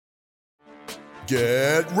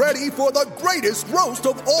Get ready for the greatest roast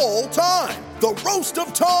of all time, the Roast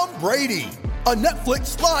of Tom Brady, a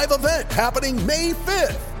Netflix live event happening May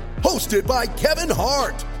 5th. Hosted by Kevin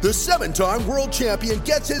Hart, the 7-time world champion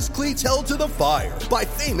gets his cleats held to the fire by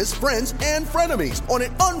famous friends and frenemies on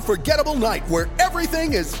an unforgettable night where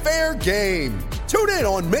everything is fair game. Tune in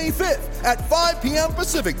on May 5th at 5 p.m.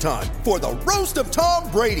 Pacific time for the Roast of Tom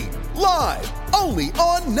Brady, live only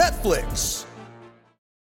on Netflix.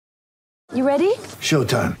 You ready?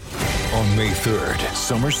 Showtime. On May 3rd,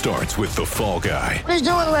 summer starts with The Fall Guy. What are you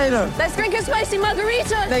doing later? Let's drink a spicy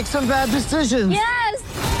margarita. Make some bad decisions. Yes!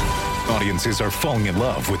 Audiences are falling in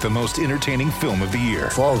love with the most entertaining film of the year.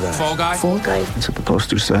 Fall Guy. Fall Guy? Fall guy. That's what the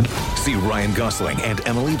poster said. See Ryan Gosling and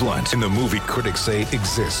Emily Blunt in the movie critics say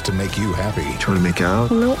exists to make you happy. Trying to make it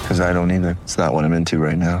out? Nope. Because I don't either. It's not what I'm into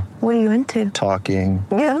right now. What are you into? Talking.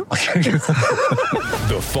 Yeah.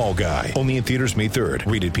 The Fall Guy. Only in theaters May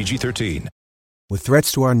 3rd. Rated PG-13. With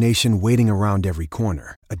threats to our nation waiting around every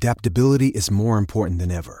corner, adaptability is more important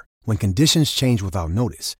than ever. When conditions change without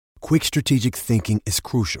notice, quick strategic thinking is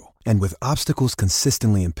crucial. And with obstacles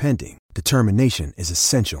consistently impending, determination is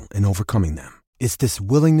essential in overcoming them. It's this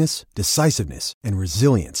willingness, decisiveness, and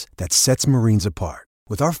resilience that sets Marines apart.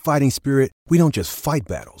 With our fighting spirit, we don't just fight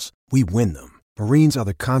battles, we win them. Marines are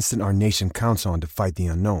the constant our nation counts on to fight the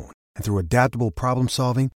unknown. And through adaptable problem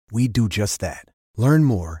solving, we do just that. Learn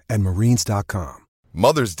more at marines.com.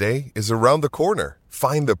 Mother's Day is around the corner.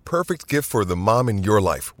 Find the perfect gift for the mom in your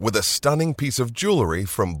life with a stunning piece of jewelry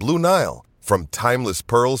from Blue Nile. From timeless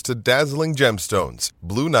pearls to dazzling gemstones,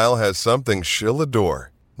 Blue Nile has something she'll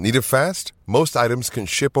adore. Need it fast? Most items can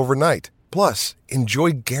ship overnight. Plus,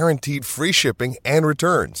 enjoy guaranteed free shipping and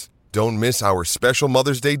returns. Don't miss our special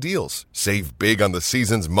Mother's Day deals. Save big on the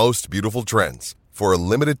season's most beautiful trends. For a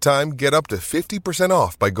limited time, get up to 50%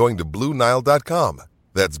 off by going to BlueNile.com.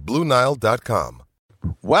 That's BlueNile.com.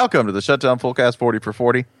 Welcome to the Shutdown Fullcast 40 for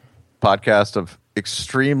 40 podcast of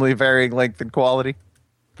extremely varying length and quality.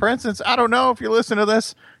 For instance, I don't know if you're listening to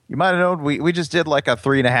this, you might have known we just did like a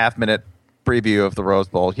 3.5 minute preview of the Rose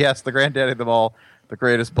Bowl. Yes, the granddaddy of them all, the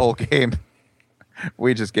greatest bowl game.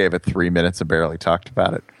 We just gave it 3 minutes and barely talked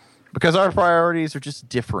about it because our priorities are just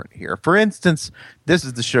different here. For instance, this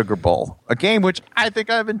is the Sugar Bowl, a game which I think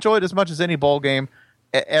I've enjoyed as much as any bowl game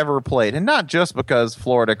ever played, and not just because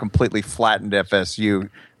Florida completely flattened FSU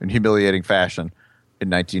in humiliating fashion in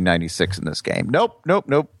 1996 in this game. Nope.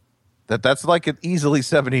 That's like easily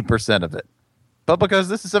 70% of it. But because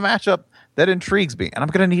this is a matchup that intrigues me, and I'm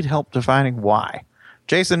going to need help defining why.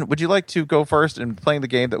 Jason, would you like to go first in playing the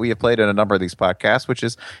game that we have played in a number of these podcasts, which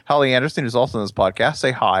is Holly Anderson, who's also in this podcast.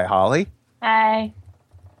 Say hi, Holly. Hi.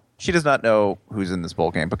 She does not know who's in this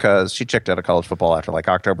bowl game because she checked out of college football after like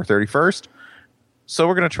October 31st. So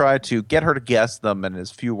we're going to try to get her to guess them in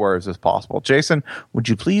as few words as possible. Jason, would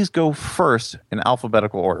you please go first in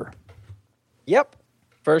alphabetical order? Yep.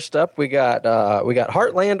 First up, we got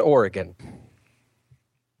Heartland, Oregon.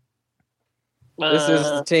 This is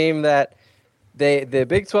the team that the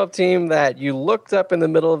Big 12 team that you looked up in the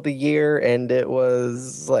middle of the year, and it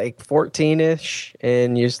was like 14-ish,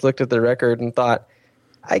 and you just looked at the record and thought,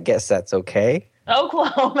 I guess that's okay.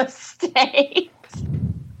 Oklahoma State.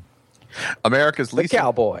 America's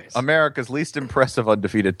Cowboys. America's least impressive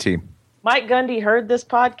undefeated team. Mike Gundy heard this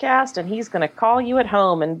podcast, and he's going to call you at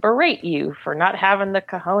home and berate you for not having the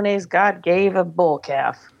cojones God gave a bull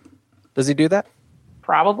calf. Does he do that?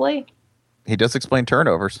 Probably. He does explain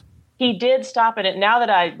turnovers. He did stop it. Now that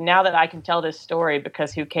I can tell this story,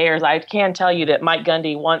 because who cares? I can tell you that Mike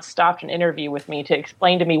Gundy once stopped an interview with me to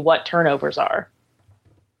explain to me what turnovers are.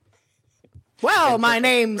 Well, my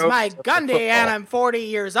name's Mike Gundy, and I'm 40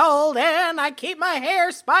 years old, and I keep my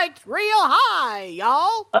hair spiked real high,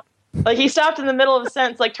 y'all. Like, he stopped in the middle of a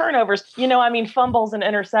sentence, like, turnovers. I mean fumbles and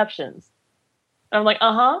interceptions. And I'm like,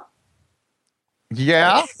 uh-huh.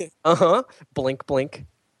 Yeah. Uh-huh. Blink, blink.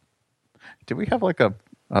 Do we have like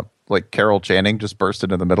like Carol Channing just burst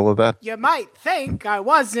into the middle of that? You might think I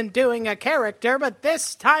wasn't doing a character, but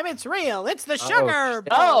this time it's real. It's the Sugar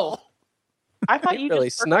Bowl. Oh. I thought you really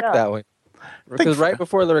just snuck that one. Because right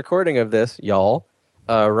before the recording of this, y'all,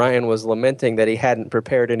 Ryan was lamenting that he hadn't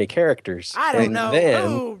prepared any characters. I don't know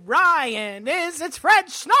who Ryan is. It's Fred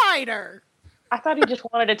Schneider. I thought he just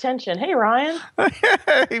wanted attention. Hey, Ryan.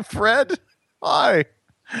 Hey, Fred. Hi.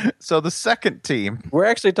 So the second team. We're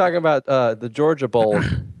actually talking about the Georgia Bowl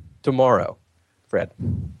tomorrow, Fred.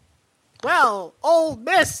 Well, Ole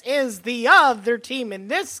Miss is the other team in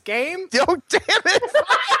this game. Oh, damn it.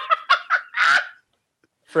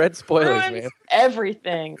 Fred spoilers, Ruins man.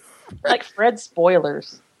 Everything. Like Fred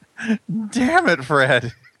spoilers. Damn it,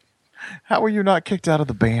 Fred. How were you not kicked out of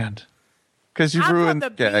the band? because you I ruined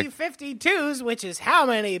put the gag. B-52s, which is how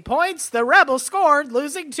many points the Rebels scored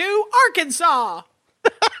losing to Arkansas.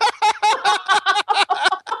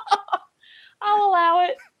 I'll allow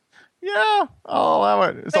it. Yeah, I'll allow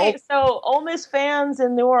it. It's Wait, so Ole Miss fans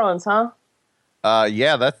in New Orleans, huh?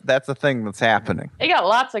 yeah, that's a thing that's happening. They got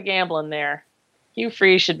lots of gambling there. Hugh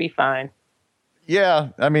Freeze should be fine. Yeah,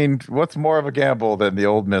 I mean, what's more of a gamble than the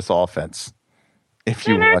Ole Miss offense? If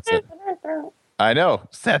you watch it. I know.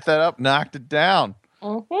 Set that up, knocked it down.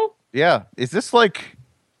 Mm-hmm. Yeah. Is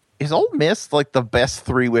Ole Miss like the best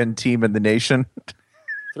 3-win team in the nation?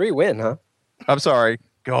 3-win, huh? I'm sorry.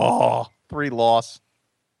 Oh, 3-loss.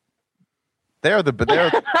 They're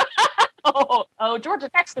Georgia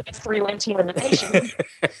Tech's the best 3-win team in the nation.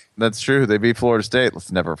 That's true. They beat Florida State.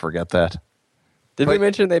 Let's never forget that. Did we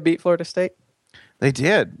mention they beat Florida State? They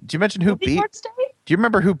did. Did you mention who beat? Florida State? Do you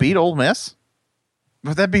remember who beat Ole Miss?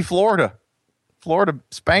 Would that be Florida? Florida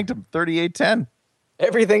spanked them 38-10.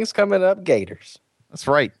 Everything's coming up Gators. That's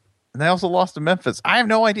right. And they also lost to Memphis. I have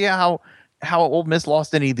no idea how Ole Miss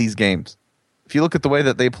lost any of these games. If you look at the way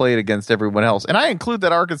that they played against everyone else. And I include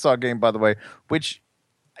that Arkansas game, by the way, which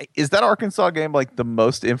is that Arkansas game like the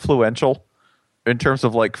most influential in terms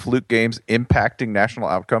of like fluke games impacting national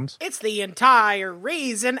outcomes? It's the entire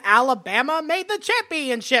reason Alabama made the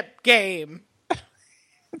championship game.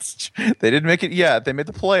 They didn't make it yet. They made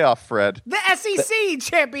the playoff, Fred. The SEC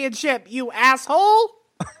championship, you asshole.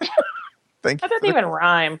 Thank you. That doesn't even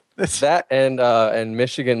rhyme. That and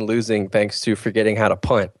Michigan losing thanks to forgetting how to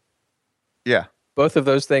punt. Yeah. Both of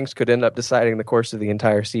those things could end up deciding the course of the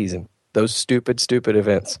entire season. Those stupid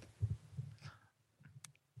events.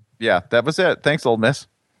 Yeah, that was it. Thanks, Ole Miss.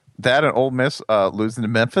 That and Ole Miss losing to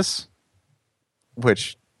Memphis,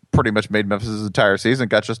 which pretty much made Memphis' entire season,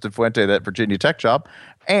 got Justin Fuente that Virginia Tech job.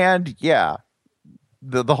 And, yeah,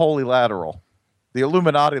 the holy lateral, the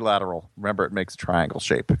Illuminati lateral. Remember, it makes a triangle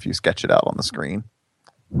shape if you sketch it out on the screen.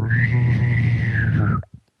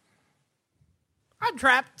 I'm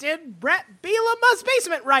trapped in Brett Bielema's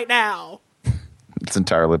basement right now. It's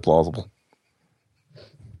entirely plausible.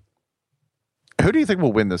 Who do you think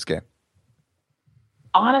will win this game?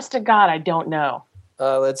 Honest to God, I don't know.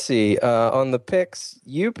 Let's see. On the picks,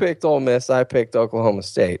 you picked Ole Miss. I picked Oklahoma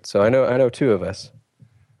State. So I know two of us.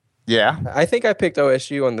 Yeah. I think I picked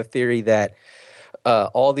OSU on the theory that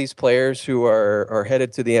all these players who are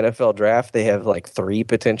headed to the NFL draft, they have like 3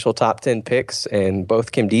 potential top 10 picks, and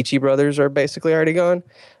both Kimdichie brothers are basically already gone.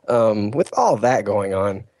 With all that going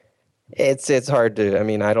on, it's hard to. I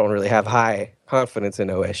mean, I don't really have high confidence in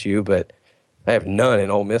OSU, but I have none in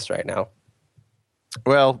Ole Miss right now.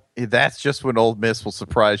 Well, that's just when Ole Miss will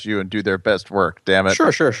surprise you and do their best work, damn it.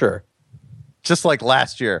 Sure. Just like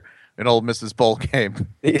last year in Ole Miss's bowl game.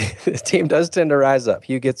 The team does tend to rise up.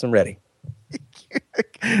 Hugh gets them ready.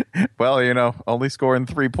 Well, only scoring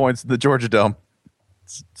 3 points in the Georgia Dome.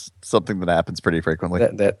 It's something that happens pretty frequently.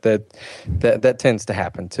 That tends to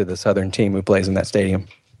happen to the Southern team who plays in that stadium.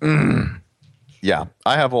 Yeah,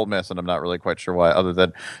 I have Ole Miss, and I'm not really quite sure why, other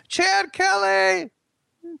than Chad Kelly.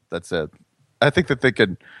 That's it. I think that they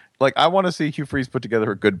could, I want to see Hugh Freeze put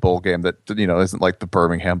together a good bowl game that, isn't like the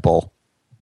Birmingham Bowl.